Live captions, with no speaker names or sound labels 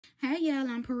Hey y'all,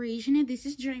 I'm Parisian and this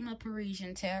is Dream of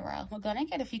Parisian Tarot. We're gonna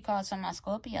get a few cards from my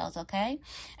Scorpios, okay?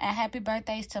 And happy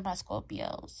birthdays to my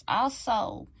Scorpios.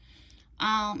 Also,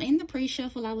 in the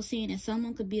pre-shuffle, I was seeing that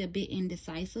someone could be a bit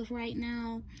indecisive right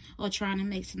now or trying to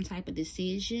make some type of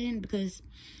decision because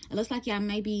it looks like y'all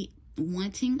may be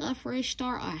wanting a fresh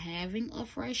start or having a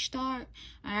fresh start,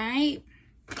 all right?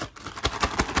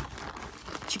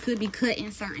 But you could be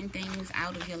cutting certain things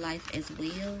out of your life as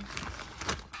well.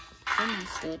 For my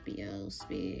Scorpio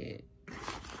spirit.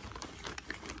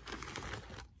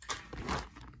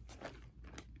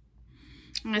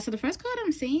 All right, so the first card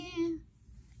I'm seeing,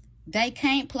 they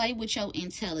can't play with your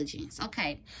intelligence.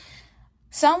 Okay,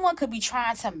 someone could be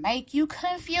trying to make you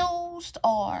confused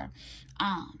or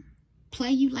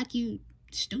play you like you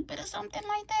stupid or something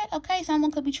like that. Okay,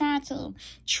 someone could be trying to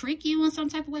trick you in some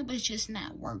type of way, but it's just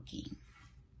not working.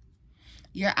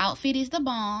 Your outfit is the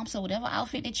bomb. So whatever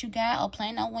outfit that you got or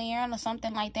plan on wearing or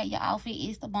something like that, your outfit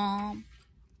is the bomb.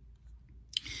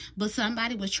 But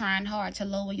somebody was trying hard to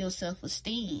lower your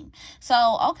self-esteem.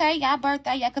 So, okay, y'all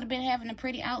birthday, y'all could have been having a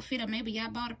pretty outfit, or maybe y'all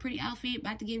bought a pretty outfit,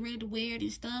 about to get ready to wear it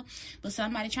and stuff. But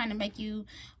somebody trying to make you,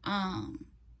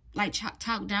 like,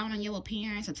 talk down on your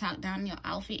appearance or talk down on your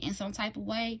outfit in some type of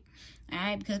way. All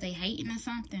right, because they hating or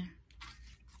something.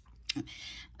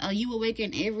 You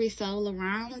awaken every soul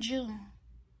around you.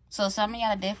 So some of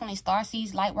y'all are definitely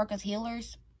starseeds, light workers,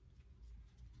 healers.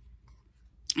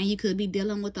 And you could be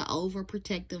dealing with an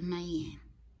overprotective man.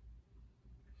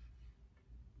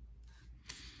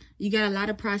 You got a lot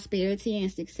of prosperity and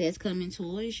success coming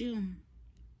towards you.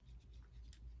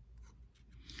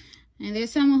 And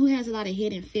there's someone who has a lot of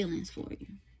hidden feelings for you.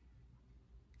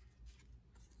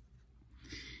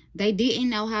 They didn't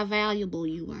know how valuable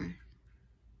you were.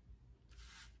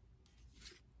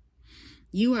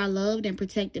 You are loved and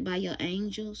protected by your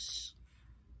angels.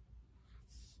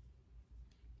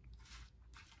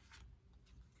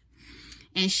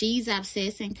 And she's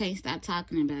obsessed and can't stop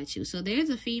talking about you. So there's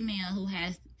a female who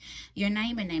has your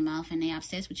name in their mouth and they're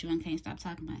obsessed with you and can't stop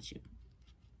talking about you.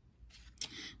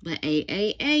 But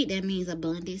 888, that means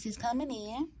abundance is coming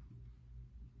in.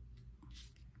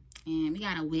 And we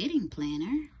got a wedding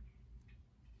planner.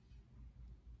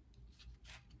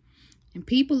 And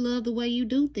people love the way you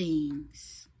do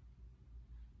things.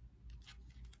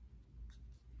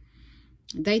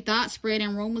 They thought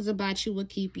spreading rumors about you would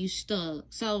keep you stuck.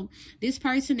 So this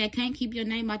person that can't keep your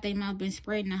name out their mouth been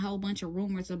spreading a whole bunch of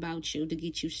rumors about you to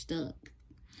get you stuck.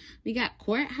 We got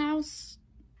courthouse.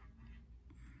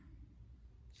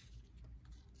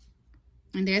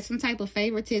 And there's some type of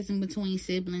favoritism between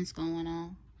siblings going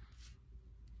on.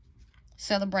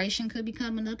 Celebration could be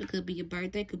coming up. It could be your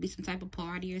birthday. It could be some type of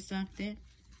party or something.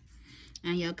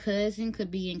 And your cousin could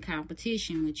be in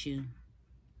competition with you.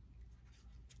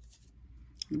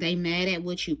 They mad at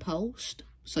what you post.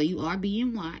 So you are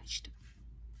being watched.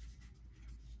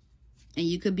 And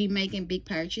you could be making big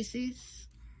purchases.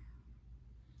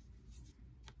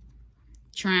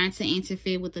 Trying to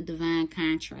interfere with a divine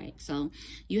contract. So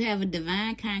you have a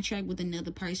divine contract with another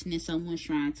person and someone's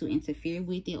trying to interfere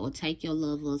with it or take your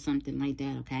love or something like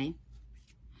that, okay?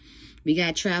 We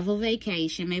got travel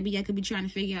vacation. Maybe y'all could be trying to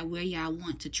figure out where y'all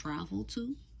want to travel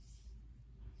to.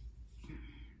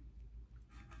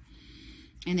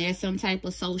 And there's some type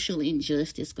of social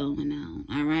injustice going on,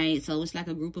 all right? So it's like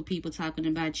a group of people talking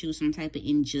about you, some type of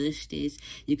injustice.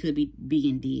 You could be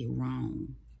being did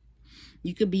wrong.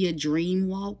 You could be a dream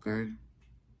walker.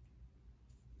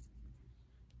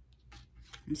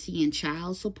 I'm seeing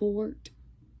child support.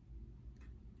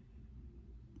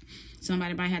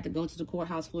 Somebody might have to go to the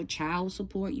courthouse for child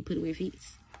support. You put it where it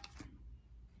fits.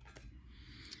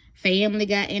 Family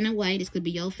got in the way. This could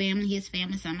be your family, his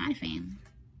family, somebody's family.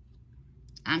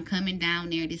 I'm coming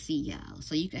down there to see y'all.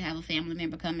 So you could have a family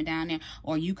member coming down there.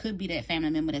 Or you could be that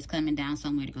family member that's coming down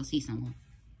somewhere to go see someone.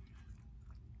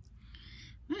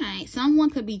 All right, someone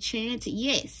could be chanting.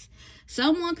 Yes,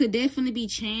 someone could definitely be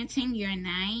chanting your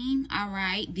name. All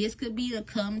right, this could be a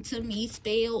come to me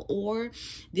spell, or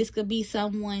this could be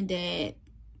someone that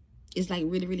is like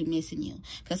really, really missing you.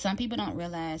 Because some people don't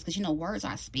realize, because you know, words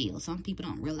are spells. Some people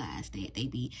don't realize that they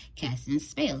be casting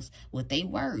spells with their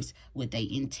words, with their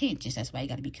intentions. That's why you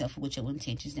got to be careful with your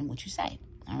intentions and what you say.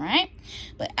 All right,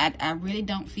 but I really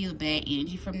don't feel bad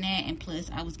energy from that. And plus,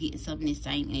 I was getting some of this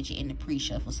same energy in the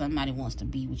pre-shuffle. Somebody wants to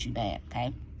be with you bad,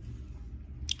 okay?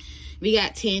 We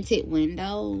got tinted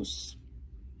windows.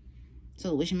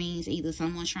 So, which means either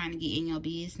someone's trying to get in your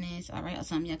business, all right? Or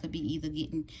some of y'all could be either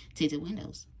getting tinted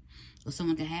windows. Or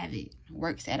someone could have it.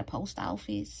 Works at a post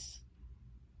office.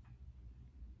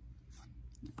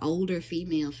 older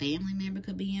female family member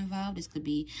could be involved. This could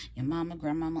be your mama,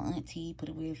 grandmama, auntie, put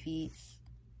it where it fits.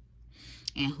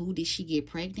 And who did she get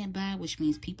pregnant by? Which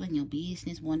means people in your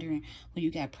business wondering who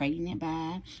you got pregnant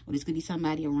by. Or this could be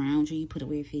somebody around you. You put it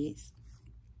where it fits.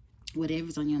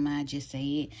 Whatever's on your mind, just say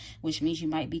it. Which means you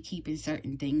might be keeping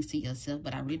certain things to yourself.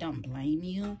 But I really don't blame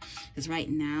you. Because right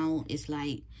now, it's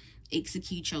like,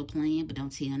 execute your plan, but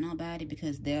don't tell nobody.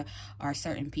 Because there are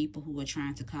certain people who are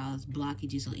trying to cause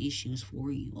blockages or issues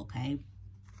for you, okay?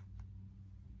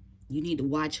 You need to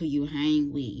watch who you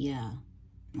hang with, yeah.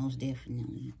 Most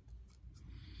definitely.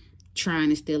 Trying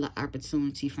to steal an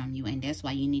opportunity from you. And that's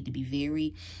why you need to be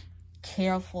very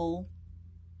careful.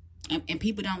 And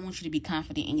people don't want you to be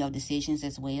confident in your decisions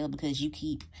as well, because you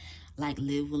keep like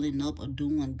leveling up or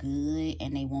doing good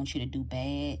and they want you to do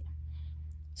bad.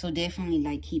 So definitely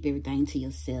like keep everything to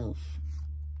yourself.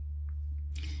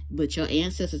 But your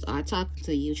ancestors are talking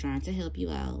to you, trying to help you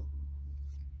out.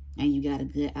 And you got a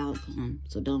good outcome.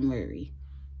 So don't worry.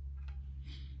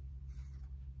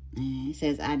 And it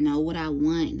says, I know what I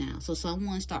want now. So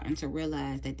someone's starting to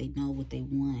realize that they know what they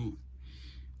want.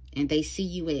 And they see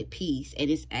you at peace. And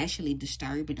it's actually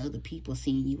disturbing other people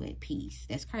seeing you at peace.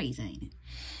 That's crazy, ain't it?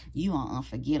 You are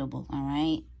unforgettable, all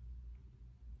right?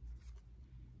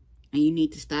 And you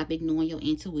need to stop ignoring your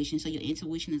intuition. So your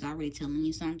intuition is already telling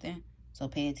you something. So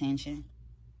pay attention.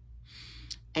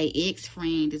 A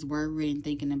ex-friend is worried and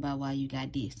thinking about why you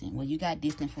got distant. Well, you got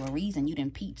distant for a reason. You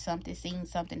done peeped something, seen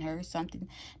something, heard something.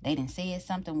 They done said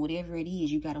something, whatever it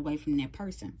is, you got away from that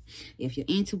person. If your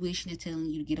intuition is telling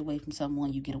you to get away from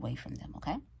someone, you get away from them,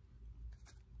 okay?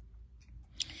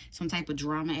 Some type of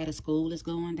drama at a school is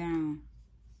going down.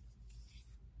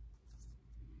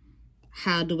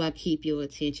 How do I keep your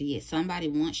attention? Yes, somebody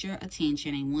wants your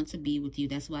attention. They want to be with you.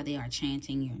 That's why they are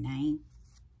chanting your name.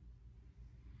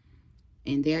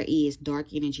 And there is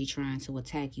dark energy trying to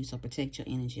attack you. So protect your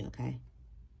energy, okay?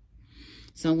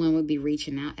 Someone will be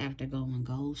reaching out after going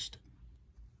ghost.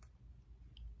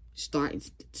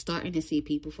 Starting to see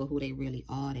people for who they really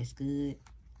are. That's good.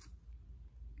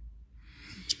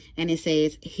 And it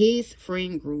says his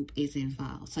friend group is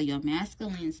involved. So your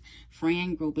masculine's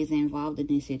friend group is involved in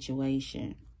this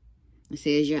situation. It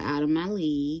says you're out of my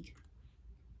league.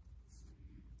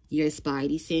 Your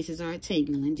spidey senses are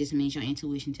tingling. Just means your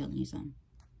intuition telling you something.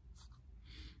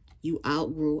 You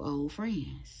outgrew old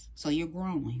friends. So you're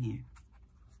growing here.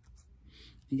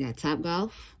 You got Top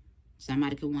Golf.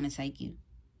 Somebody could want to take you.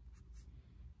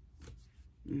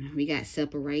 We got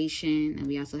separation. And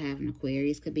we also have an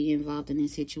Aquarius could be involved in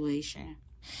this situation.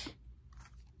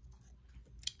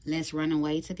 Let's run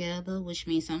away together, which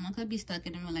means someone could be stuck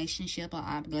in a relationship or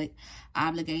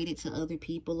obligated to other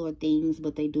people or things,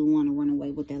 but they do want to run away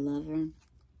with their lover.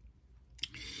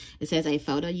 It says a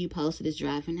photo you posted is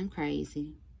driving them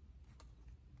crazy.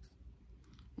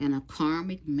 And a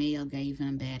karmic male gave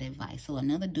him bad advice. So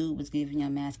another dude was giving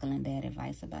your masculine bad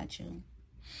advice about you.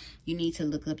 You need to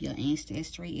look up your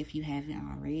ancestry if you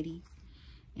haven't already.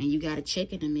 And you got a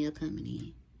check in the mail coming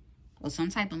in. Or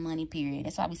some type of money, period.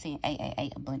 That's why we saying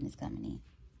 888 abundance coming in.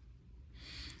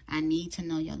 I need to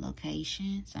know your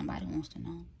location. Somebody wants to know.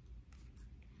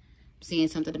 I'm seeing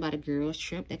something about a girl's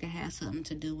trip that could have something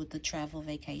to do with the travel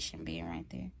vacation being right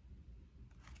there.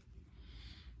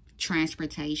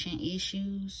 Transportation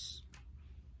issues.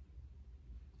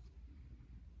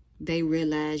 They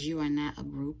realize you are not a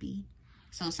groupie.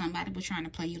 So somebody was trying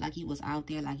to play you like you was out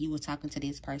there, like you was talking to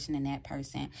this person and that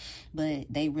person. But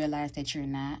they realize that you're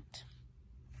not.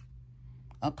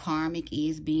 A karmic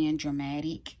is being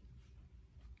dramatic.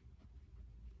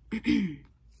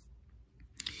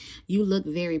 You look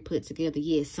very put together.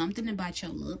 Yes, something about your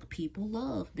look people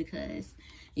love because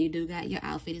you do got your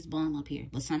outfit is bomb up here.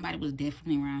 But somebody was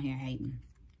definitely around here hating.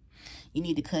 You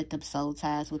need to cut them soul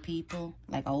ties with people,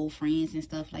 like old friends and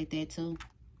stuff like that too.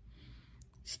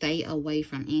 Stay away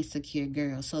from insecure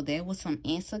girls. So there was some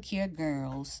insecure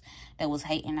girls that was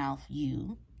hating off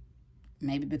you.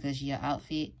 Maybe because of your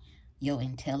outfit, your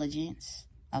intelligence.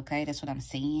 Okay, that's what I'm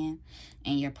seeing.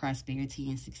 And your prosperity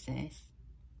and success.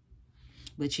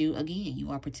 But you, again,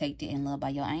 you are protected and loved by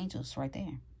your angels right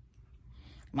there.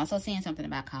 I'm also seeing something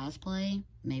about cosplay.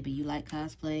 Maybe you like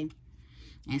cosplay.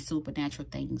 And supernatural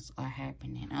things are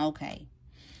happening. Okay.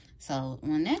 So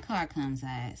when that card comes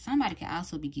out, somebody can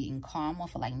also be getting karma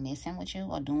for like messing with you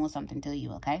or doing something to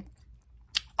you, okay?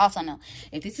 Also know,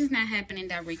 if this is not happening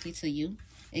directly to you,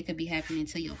 it could be happening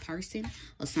to your person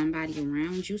or somebody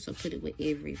around you. So put it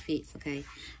wherever it fits, okay?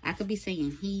 I could be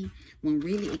saying he, when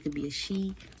really it could be a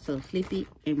she. So flip it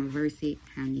and reverse it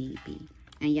how need be.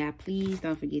 And y'all, please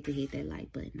don't forget to hit that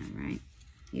like button, all right?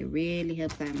 It really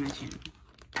helps out my channel.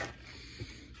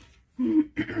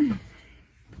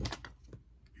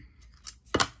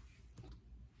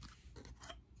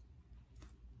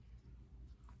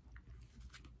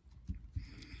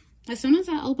 As soon as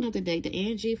I open up the deck, the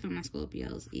energy for my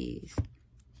Scorpios is,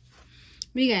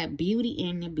 we got Beauty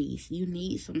and the Beast. You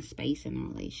need some space in a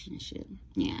relationship.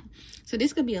 Yeah. So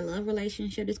this could be a love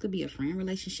relationship. This could be a friend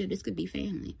relationship. This could be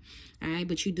family. All right.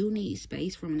 But you do need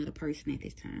space from another person at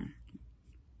this time.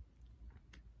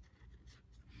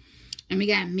 And we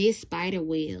got Miss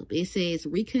Spiderweb. It says,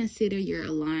 reconsider your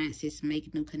alliances,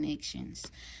 make new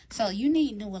connections. So you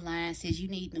need new alliances. You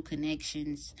need new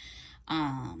connections.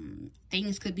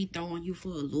 Things could be throwing you for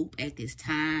a loop at this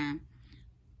time.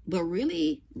 But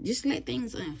really, just let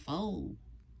things unfold,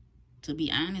 to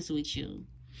be honest with you.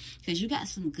 Because you got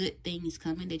some good things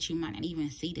coming that you might not even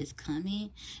see this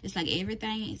coming. It's like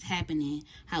everything is happening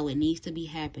how it needs to be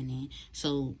happening.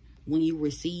 So when you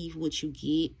receive what you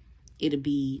get, it'll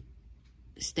be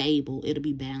stable. It'll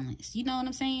be balanced. You know what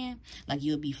I'm saying? Like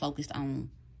you'll be focused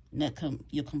on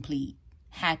your complete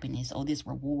happiness or this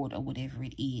reward or whatever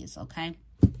it is, okay?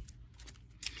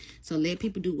 So let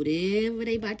people do whatever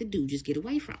they about to do. Just get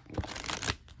away from them.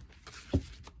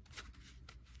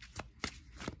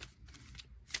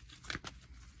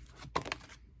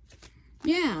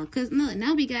 Yeah, because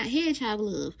now we got hedgehog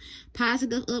love.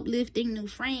 Positive, uplifting, new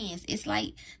friends. It's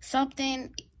like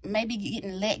something maybe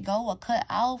getting let go or cut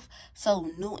off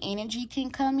so new energy can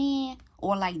come in.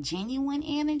 Or like genuine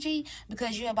energy.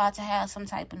 Because you're about to have some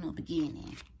type of new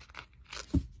beginning.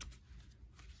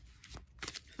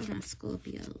 For my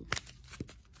Scorpio.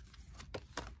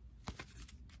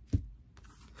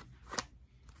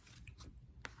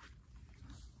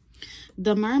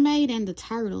 The Mermaid and the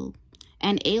Turtle.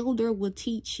 An elder will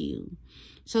teach you.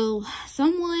 So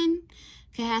someone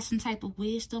can have some type of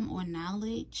wisdom or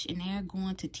knowledge and they're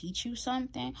going to teach you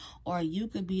something. Or you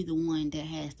could be the one that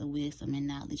has the wisdom and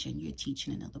knowledge and you're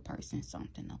teaching another person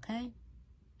something, okay?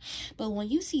 But when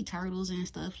you see turtles and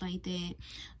stuff like that,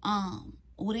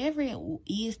 whatever it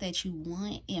is that you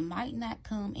want, it might not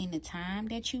come in the time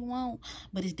that you want,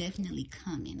 but it's definitely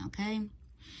coming, okay?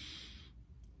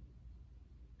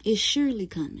 It's surely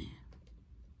coming.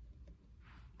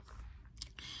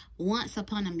 Once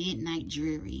upon a midnight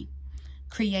dreary.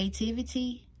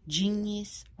 Creativity,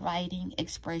 genius, writing,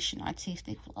 expression,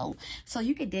 artistic flow. So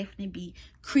you could definitely be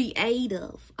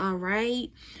creative, all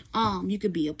right? You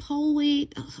could be a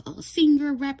poet, a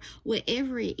singer, rap,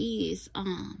 whatever it is.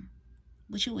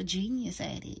 But you're a genius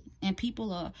at it. And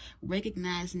people are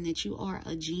recognizing that you are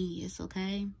a genius,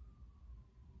 okay?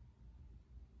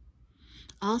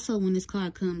 Also, when this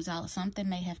card comes out, something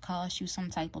may have caused you some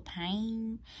type of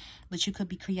pain, but you could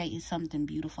be creating something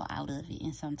beautiful out of it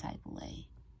in some type of way.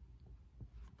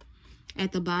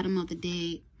 At the bottom of the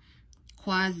deck,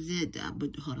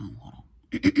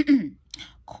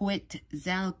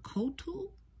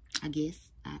 Quetzalcoatl, I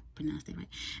guess I pronounced that right.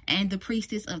 And the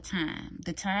Priestess of Time.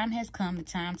 The time has come. The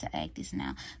time to act is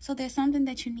now. So there's something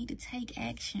that you need to take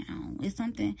action on. It's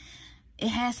something... It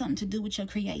has something to do with your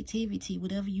creativity.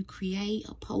 Whatever you create,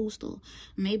 a post, or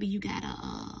maybe you got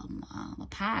a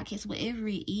podcast, whatever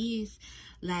it is,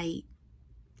 like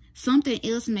something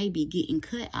else may be getting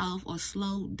cut off or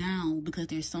slowed down because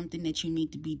there's something that you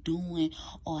need to be doing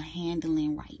or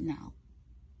handling right now.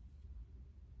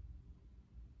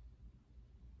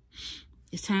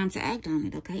 It's time to act on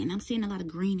it, okay? And I'm seeing a lot of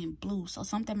green and blue. So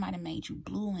something might have made you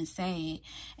blue and sad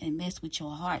and mess with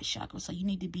your heart chakra. So you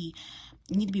need to be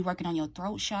working on your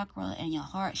throat chakra and your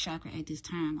heart chakra at this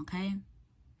time, okay?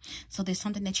 So there's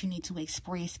something that you need to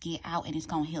express, get out, and it's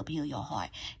going to help heal your heart.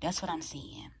 That's what I'm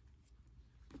seeing.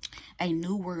 A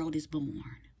new world is born.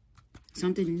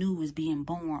 Something new is being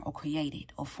born or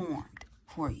created or formed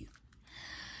for you.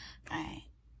 All right.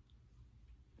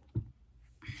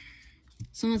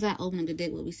 As soon as I open up the deck,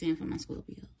 what we seeing for my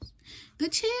Scorpios? The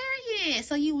Chariot.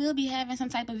 So you will be having some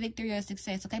type of victory or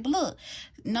success, okay? But look,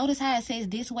 notice how it says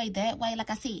this way, that way. Like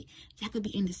I said, y'all could be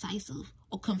indecisive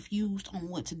or confused on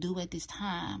what to do at this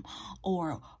time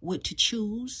or what to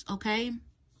choose, okay?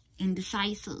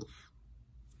 Indecisive.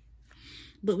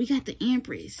 But we got the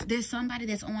Empress. There's somebody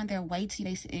that's on their way to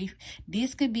you.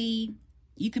 This could be...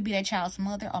 You could be that child's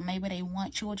mother, or maybe they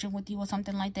want children with you or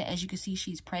something like that. As you can see,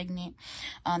 she's pregnant.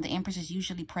 The Empress is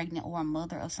usually pregnant or a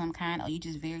mother of some kind, or you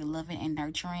just very loving and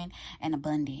nurturing and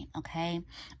abundant, okay?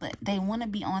 But they want to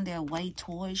be on their way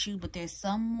towards you, but there's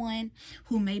someone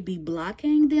who may be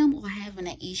blocking them or having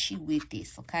an issue with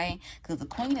this, okay? Because the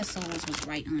Queen of Swords was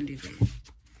right under that.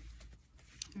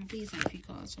 These are a few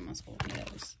cards for my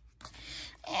Scorpios.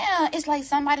 Yeah, it's like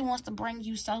somebody wants to bring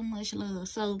you so much love.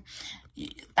 So,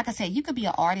 like I said, you could be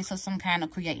an artist of some kind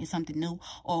of creating something new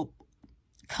or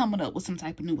coming up with some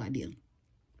type of new idea.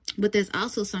 But there's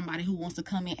also somebody who wants to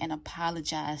come in and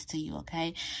apologize to you,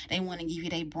 okay? They want to give you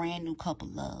their brand new cup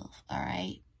of love, all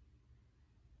right?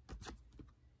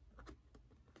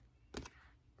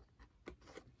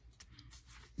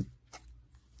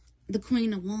 The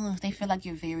Queen of Wands, they feel like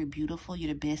you're very beautiful.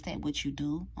 You're the best at what you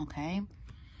do, okay?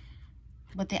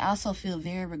 But they also feel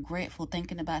very regretful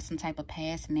thinking about some type of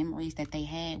past memories that they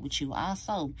had with you.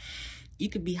 Also, you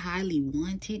could be highly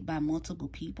wanted by multiple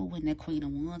people when that Queen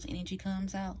of Wands energy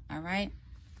comes out, all right?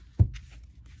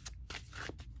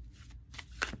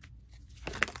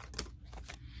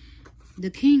 The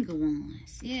King of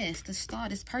Wands. Yes, the Star.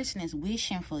 This person is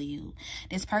wishing for you.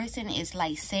 This person is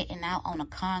like setting out on a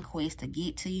conquest to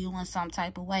get to you in some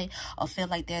type of way, or feel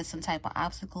like there's some type of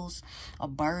obstacles or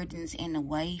burdens in the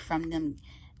way from them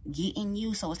getting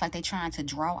you. So it's like they're trying to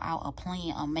draw out a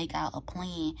plan or make out a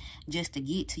plan just to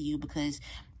get to you, because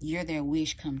you're their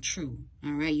wish come true.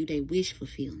 All right, you their wish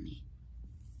fulfillment.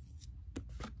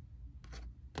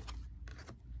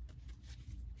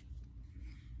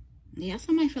 Yeah,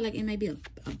 somebody feel like it may be a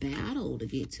battle to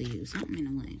get to you. Something in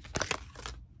a way.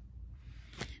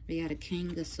 We got a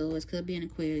King of Swords. Could be an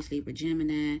Aquarius, Libra,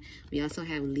 Gemini. We also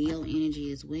have Leo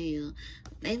energy as well.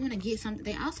 They want to get something.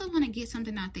 They also want to get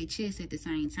something out their chest at the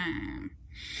same time.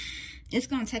 It's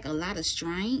going to take a lot of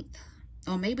strength.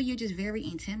 Or maybe you're just very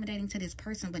intimidating to this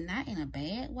person, but not in a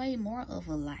bad way. More of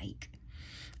a, like,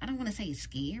 I don't want to say a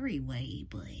scary way,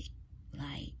 but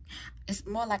like, it's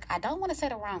more like, I don't want to say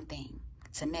the wrong thing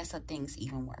to mess up things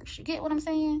even worse. You get what I'm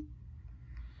saying?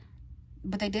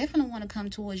 But they definitely want to come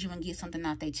towards you and get something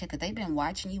off their chest, because they've been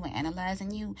watching you and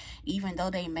analyzing you, even though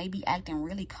they may be acting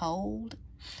really cold.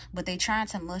 But they're trying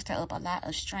to muster up a lot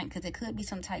of strength, because there could be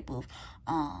some type of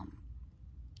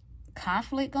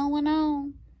conflict going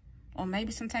on, or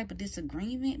maybe some type of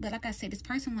disagreement. But like I said, this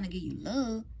person want to give you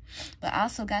love, but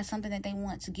also got something that they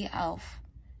want to get off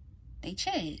their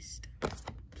chest.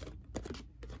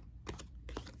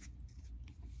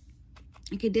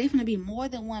 It could definitely be more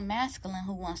than one masculine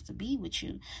who wants to be with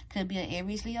you. Could be an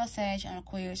Aries, Leo, Sag, an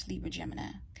Aquarius, Libra, Gemini.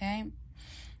 Okay?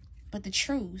 But the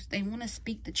truth, they want to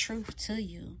speak the truth to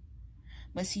you.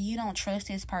 But see, you don't trust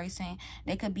this person.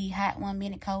 They could be hot one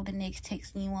minute, cold the next,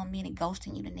 texting you one minute,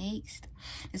 ghosting you the next.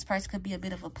 This person could be a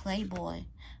bit of a playboy.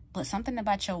 But something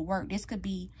about your work, this could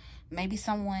be maybe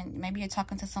someone, maybe you're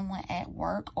talking to someone at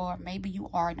work, or maybe you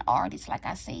are an artist, like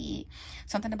I said.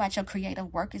 Something about your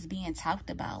creative work is being talked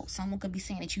about. Someone could be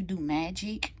saying that you do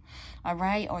magic, all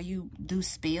right? Or you do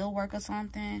spell work or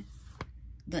something.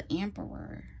 The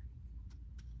Emperor.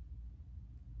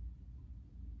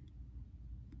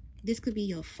 This could be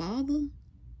your father.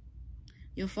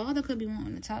 Your father could be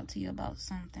wanting to talk to you about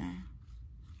something.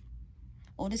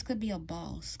 Or this could be a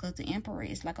boss, because the Emperor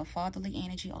is like a fatherly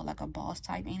energy, or like a boss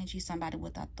type energy. Somebody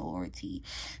with authority.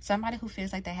 Somebody who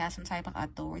feels like they have some type of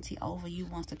authority over you,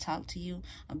 wants to talk to you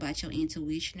about your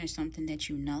intuition or something that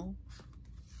you know.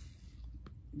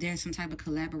 There's some type of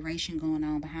collaboration going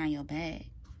on behind your back.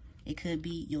 It could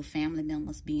be your family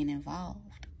members being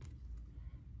involved.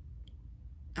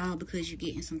 All because you're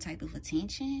getting some type of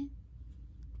attention.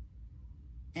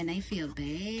 And they feel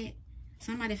bad.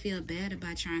 Somebody feel bad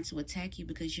about trying to attack you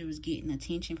because you was getting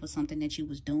attention for something that you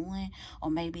was doing.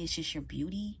 Or maybe it's just your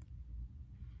beauty.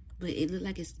 But it looked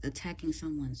like it's attacking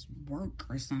someone's work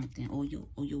or something. Or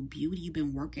your beauty. You've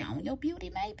been working on your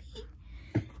beauty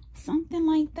maybe. Something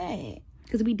like that.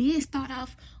 Because we did start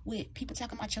off with people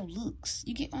talking about your looks.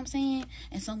 You get what I'm saying?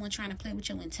 And someone trying to play with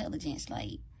your intelligence.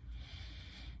 Like,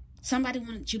 somebody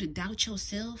wanted you to doubt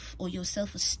yourself or your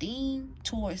self-esteem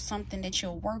towards something that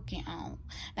you're working on.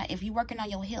 Now, if you're working on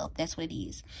your health, that's what it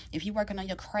is. If you're working on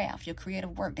your craft, your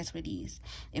creative work, that's what it is.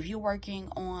 If you're working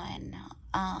on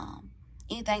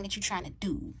anything that you're trying to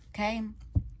do, okay?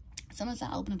 So let's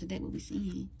open up to that, what we're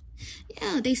seeing.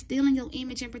 Yeah, they stealing your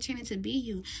image and pretending to be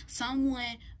you.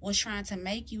 Someone was trying to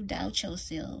make you doubt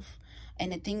yourself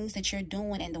and the things that you're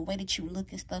doing and the way that you look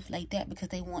and stuff like that, because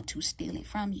they want to steal it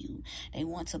from you. They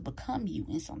want to become you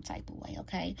in some type of way,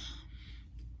 okay?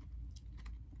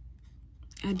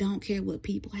 I don't care what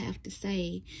people have to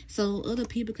say. So other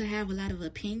people could have a lot of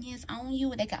opinions on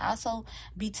you. They could also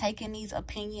be taking these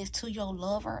opinions to your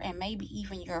lover and maybe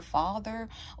even your father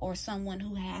or someone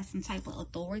who has some type of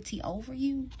authority over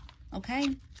you, okay?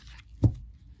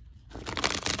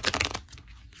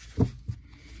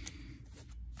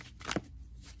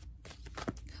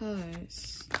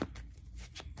 Because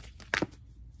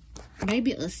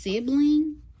maybe a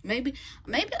sibling, maybe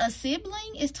a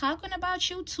sibling is talking about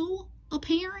you to a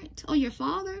parent or your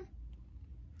father.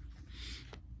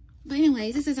 But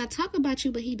anyways, it says, I talk about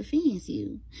you, but he defends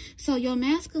you. So your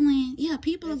masculine, yeah,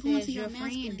 people are going to your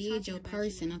friend did your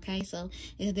person, okay? So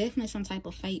it's definitely some type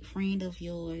of fake friend of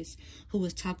yours who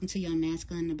was talking to your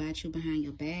masculine about you behind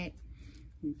your back.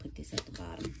 Let me put this at the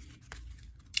bottom.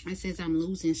 It says, I'm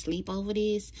losing sleep over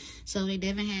this. So they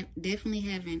definitely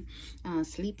having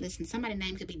sleepless. And somebody's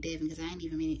name could be Devin, because I ain't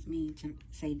even mean to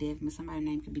say Devin, but somebody's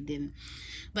name could be Devin.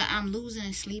 But I'm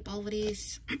losing sleep over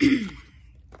this.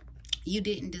 You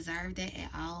didn't deserve that at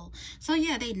all. So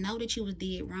yeah, they know that you was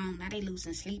dead wrong. Now they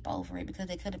losing sleep over it because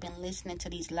they could have been listening to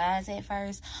these lies at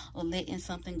first, or letting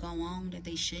something go on that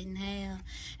they shouldn't have.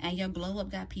 And your glow up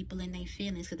got people in their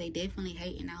feelings, because they definitely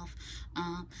hating off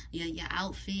your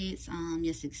outfits,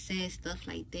 your success, stuff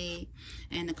like that.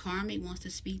 And the karmic wants to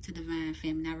speak to divine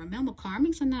family. Now remember,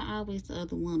 karmics are not always the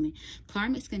other woman.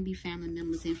 Karmics can be family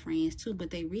members and friends too, but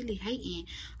they really hating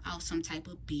off some type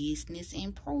of business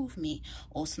improvement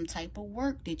or some type of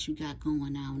work that you got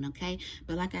going on, okay?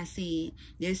 But like I said,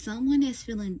 there's someone that's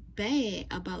feeling bad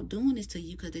about doing this to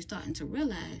you, because they're starting to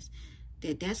realize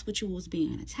that that's what you was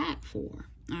being attacked for.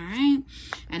 All right.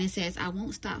 And it says, I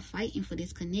won't stop fighting for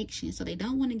this connection. So they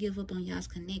don't want to give up on y'all's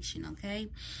connection. Okay.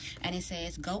 And it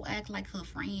says, go act like her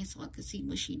friend so I could see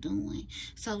what she doing.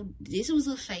 So this was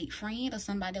a fake friend or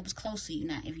somebody that was close to you.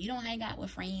 Now, if you don't hang out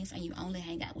with friends and you only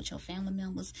hang out with your family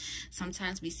members,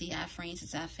 sometimes we see our friends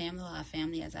as our family, or our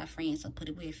family as our friends. So put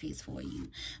it where it fits for you.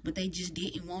 But they just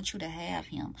didn't want you to have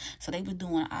him. So they were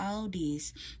doing all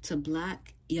this to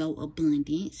block your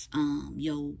abundance,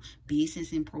 your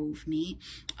business improvement,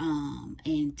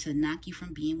 and to knock you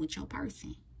from being with your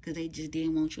person, because they just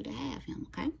didn't want you to have him,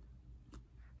 okay?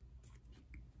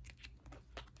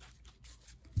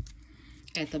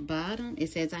 At the bottom, it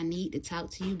says, I need to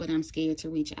talk to you, but I'm scared to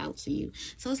reach out to you.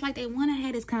 So it's like they want to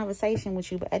have this conversation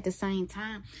with you, but at the same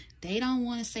time, they don't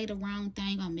want to say the wrong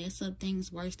thing or mess up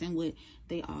things worse than what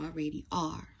they already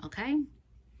are, okay?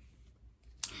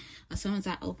 As soon as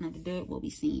I open up the door, what we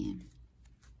seeing?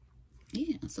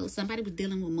 Yeah, so somebody was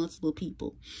dealing with multiple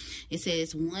people. It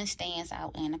says one stands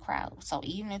out in the crowd. So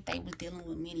even if they was dealing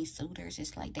with many suitors,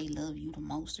 it's like they love you the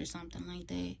most or something like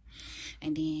that.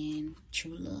 And then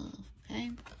true love,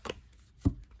 okay?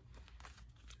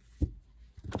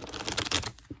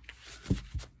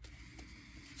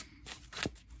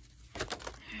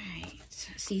 Alright,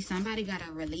 see, somebody got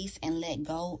to release and let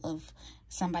go of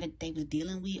somebody they was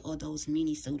dealing with, or those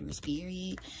many suitors,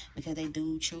 period, because they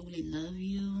do truly love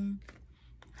you.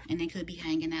 And they could be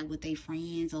hanging out with their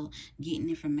friends or getting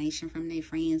information from their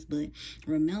friends. But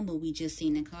remember, we just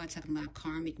seen the card talking about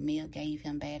karmic male gave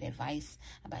him bad advice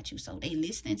about you. So they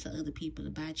listening to other people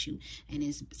about you, and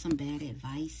it's some bad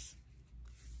advice.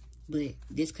 But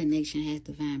this connection has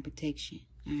divine protection,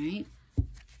 all right?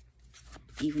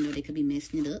 Even though they could be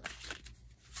messing it up.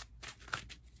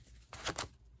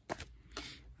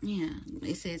 Yeah,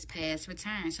 it says past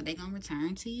return. So they're going to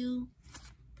return to you.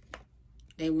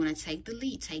 They want to take the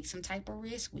lead, take some type of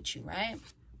risk with you, right?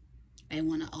 They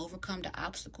want to overcome the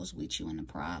obstacles with you and the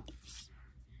problems.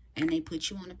 And they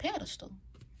put you on a pedestal.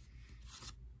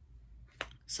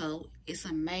 So it's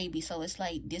a maybe. So it's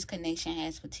like this connection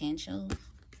has potential,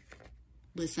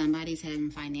 but somebody's having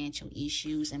financial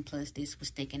issues. And plus this was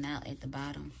sticking out at the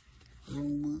bottom.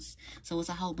 Rumors. So it's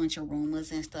a whole bunch of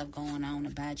rumors and stuff going on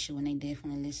about you, and they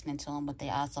definitely listening to them, but they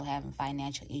also having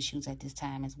financial issues at this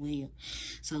time as well.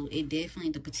 So it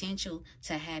definitely, the potential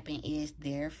to happen is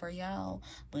there for y'all,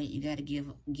 but you got to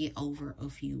get over a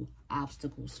few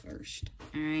obstacles first.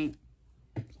 All right.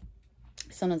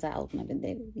 As soon as I open up the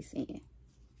day, we'll be seeing.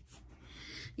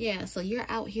 Yeah, so you're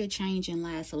out here changing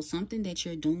lives. So something that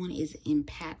you're doing is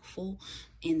impactful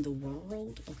in the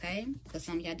world, okay? Because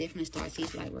some of y'all definitely start seeing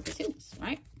light workers too,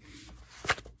 right?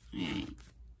 All right.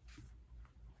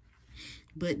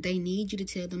 But they need you to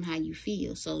tell them how you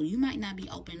feel. So you might not be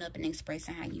opening up and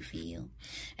expressing how you feel.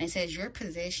 And it says your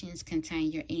possessions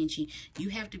contain your energy. You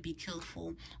have to be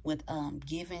careful with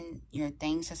giving your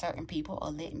things to certain people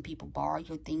or letting people borrow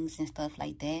your things and stuff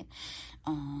like that.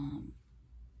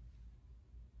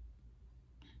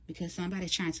 Because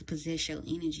somebody's trying to possess your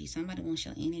energy. Somebody wants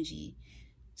your energy.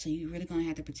 So you're really going to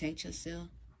have to protect yourself.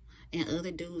 And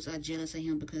other dudes are jealous of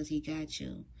him because he got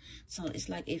you. So it's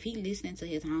like if he listening to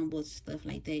his homeboys and stuff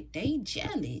like that, they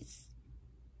jealous.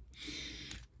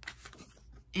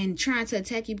 And trying to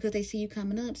attack you because they see you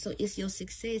coming up. So it's your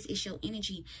success. It's your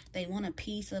energy. They want a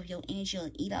piece of your energy or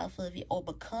eat off of it or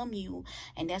become you.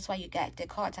 And that's why you got the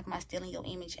card talking about stealing your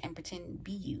image and pretending to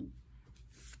be you.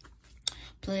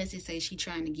 Plus, it says she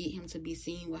trying to get him to be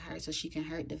seen with her so she can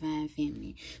hurt divine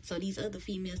feminine. So these other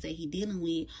females that he dealing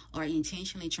with are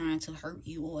intentionally trying to hurt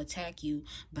you or attack you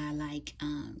by like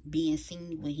being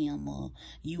seen with him, or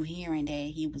you hearing that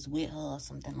he was with her or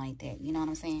something like that. You know what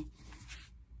I'm saying?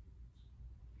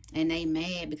 And they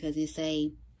mad because it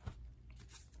say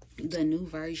the new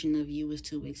version of you is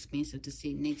too expensive to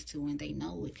sit next to, and they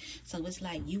know it. So it's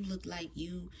like you look like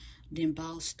you then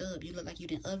bossed up. You look like you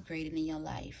done upgraded in your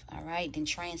life, all right? Then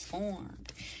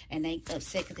transformed. And they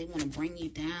upset because they want to bring you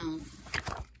down.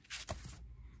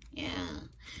 Yeah.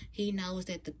 He knows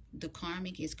that the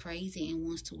karmic is crazy and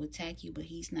wants to attack you, but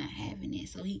he's not having it.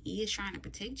 So he is trying to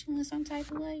protect you in some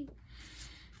type of way.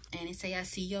 And it say, I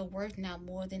see your worth now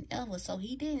more than ever. So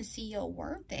he didn't see your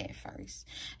worth at first.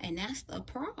 And that's the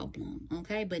problem,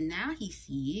 okay? But now he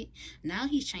see it. Now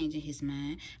he's changing his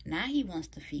mind. Now he wants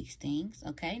to fix things,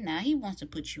 okay? Now he wants to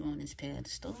put you on this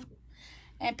pedestal.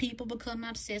 And people become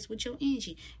obsessed with your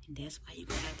energy. And that's why you're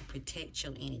going to have to protect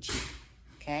your energy,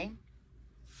 okay?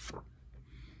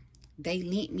 They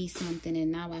lent me something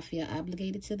and now I feel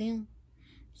obligated to them.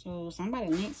 So somebody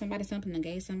lent somebody something and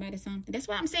gave somebody something. That's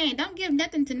what I'm saying. Don't give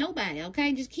nothing to nobody,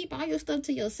 okay? Just keep all your stuff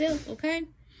to yourself, okay?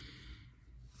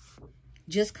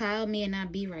 Just call me and I'll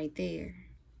be right there.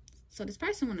 So this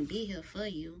person want to be here for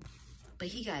you, but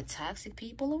he got toxic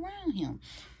people around him.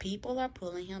 People are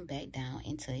pulling him back down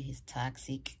into his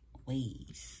toxic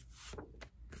ways.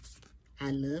 I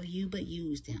love you, but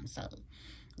use them. So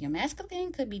your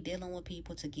masculine could be dealing with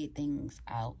people to get things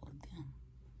out of them.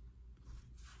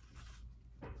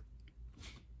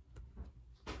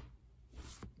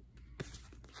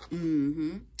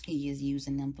 He is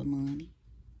using them for money.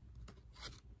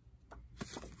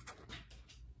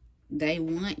 They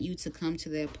want you to come to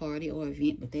their party or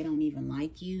event, but they don't even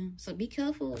like you. So be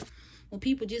careful when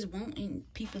people just wanting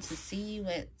people to see you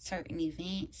at certain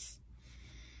events.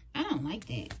 I don't like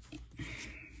that.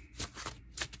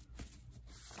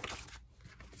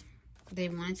 They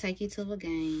want to take you to a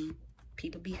game.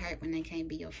 People be hurt when they can't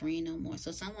be your friend no more.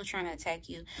 So someone's trying to attack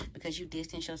you because you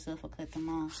distance yourself or cut them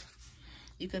off.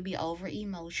 You could be over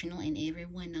emotional and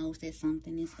everyone knows that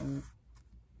something is up.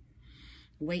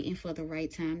 Waiting for the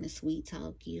right time to sweet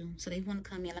talk you. So they want to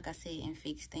come in, like I said, and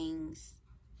fix things.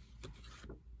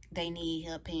 They need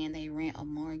help paying their rent or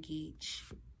mortgage.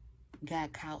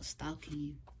 Got caught stalking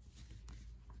you.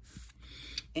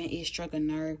 And it struck a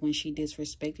nerve when she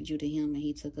disrespected you to him and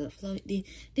he took up flow.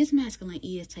 This masculine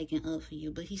is taking up for you,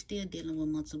 but he's still dealing with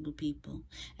multiple people.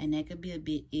 And that could be a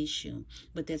big issue.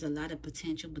 But there's a lot of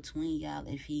potential between y'all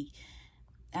if he,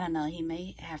 I don't know, he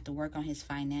may have to work on his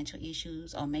financial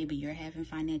issues. Or maybe you're having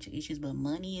financial issues, but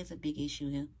money is a big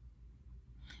issue here.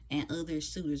 And other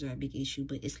suitors are a big issue.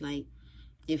 But it's like,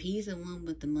 if he's the one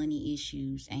with the money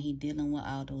issues and he dealing with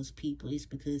all those people, it's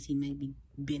because he may be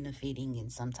benefiting in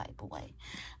some type of way.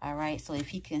 All right. So if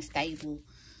he can stable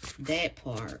that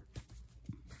part.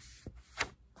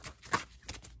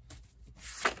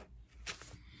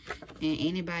 And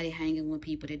anybody hanging with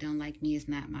people that don't like me is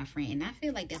not my friend. And I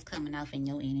feel like that's coming off in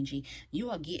your energy. You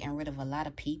are getting rid of a lot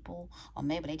of people. Or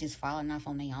maybe they just falling off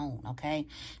on their own, okay?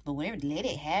 But whatever, let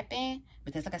it happen.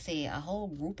 Because like I said, a whole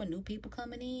group of new people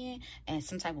coming in. And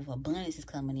some type of abundance is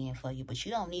coming in for you. But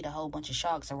you don't need a whole bunch of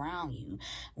sharks around you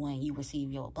when you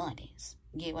receive your abundance.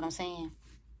 You get what I'm saying?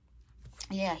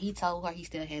 Yeah, he told her he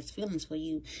still has feelings for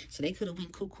you. So they could have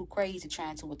went cuckoo crazy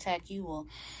trying to attack you or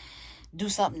do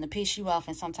something to piss you off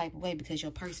in some type of way because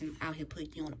your person out here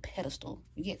putting you on a pedestal.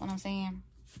 You get what I'm saying?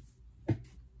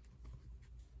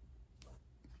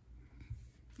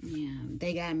 Yeah,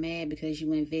 they got mad because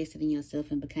you invested in yourself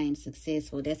and became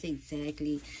successful. That's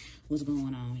exactly what's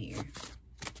going on here.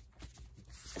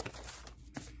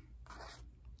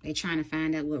 They trying to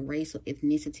find out what race or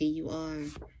ethnicity you are.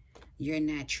 You're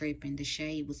not tripping. The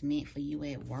shade was meant for you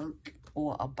at work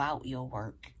or about your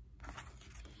work.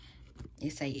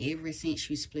 It say ever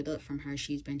since you split up from her,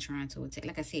 she's been trying to attack.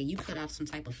 Like I said, you cut off some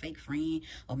type of fake friend,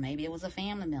 or maybe it was a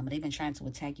family member. They've been trying to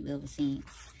attack you ever since.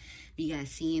 You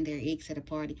guys seeing their ex at a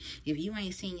party. If you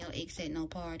ain't seen your ex at no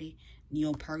party,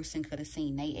 your person could have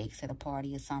seen their ex at a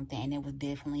party or something. And it was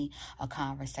definitely a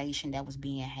conversation that was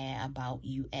being had about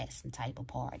you at some type of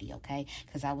party, okay?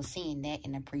 Because I was seeing that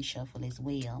in the pre-shuffle as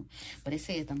well. But it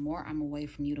says the more I'm away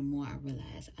from you, the more I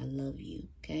realize I love you,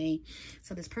 okay?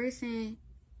 So this person,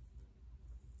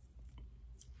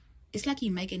 it's like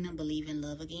you making them believe in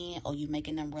love again, or you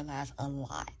making them realize a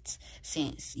lot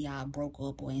since y'all broke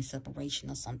up or in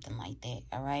separation or something like that,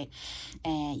 all right?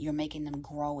 And you're making them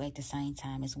grow at the same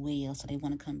time as well, so they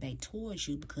want to come back towards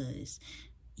you because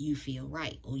you feel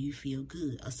right or you feel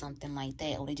good or something like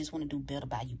that, or they just want to do better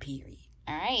by you, period,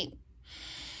 all right?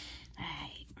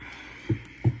 Alright.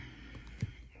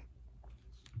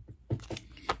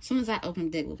 As soon as I open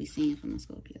the deck, we'll be seeing from the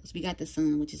Scorpios. We got the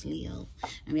Sun, which is Leo.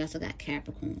 And we also got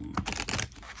Capricorn.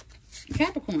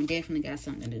 Capricorn definitely got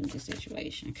something to do with this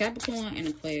situation. Capricorn and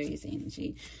Aquarius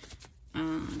energy.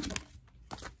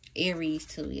 Aries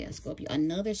too, yeah, Scorpio.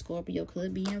 Another Scorpio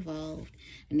could be involved.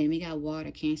 And then we got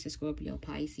Water, Cancer, Scorpio,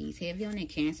 Pisces. Heavy on that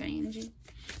Cancer energy.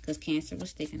 Because Cancer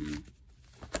was sticking on.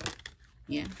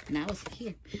 Yeah, and I was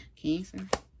here. Cancer,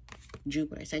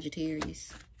 Jupiter,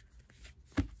 Sagittarius,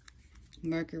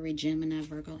 Mercury, Gemini,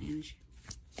 Virgo energy.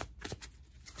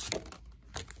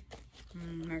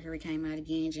 Mercury came out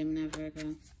again, Gemini,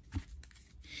 Virgo,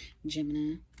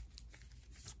 Gemini.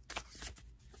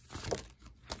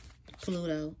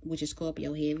 Pluto, which is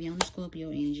Scorpio, heavy on the Scorpio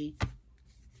energy.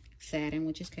 Saturn,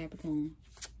 which is Capricorn.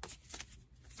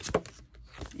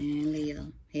 And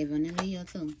Leo, heavy on the Leo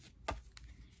too.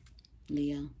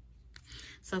 Leo.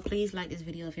 So please like this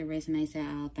video if it resonates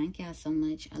at all. Thank y'all so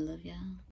much. I love y'all.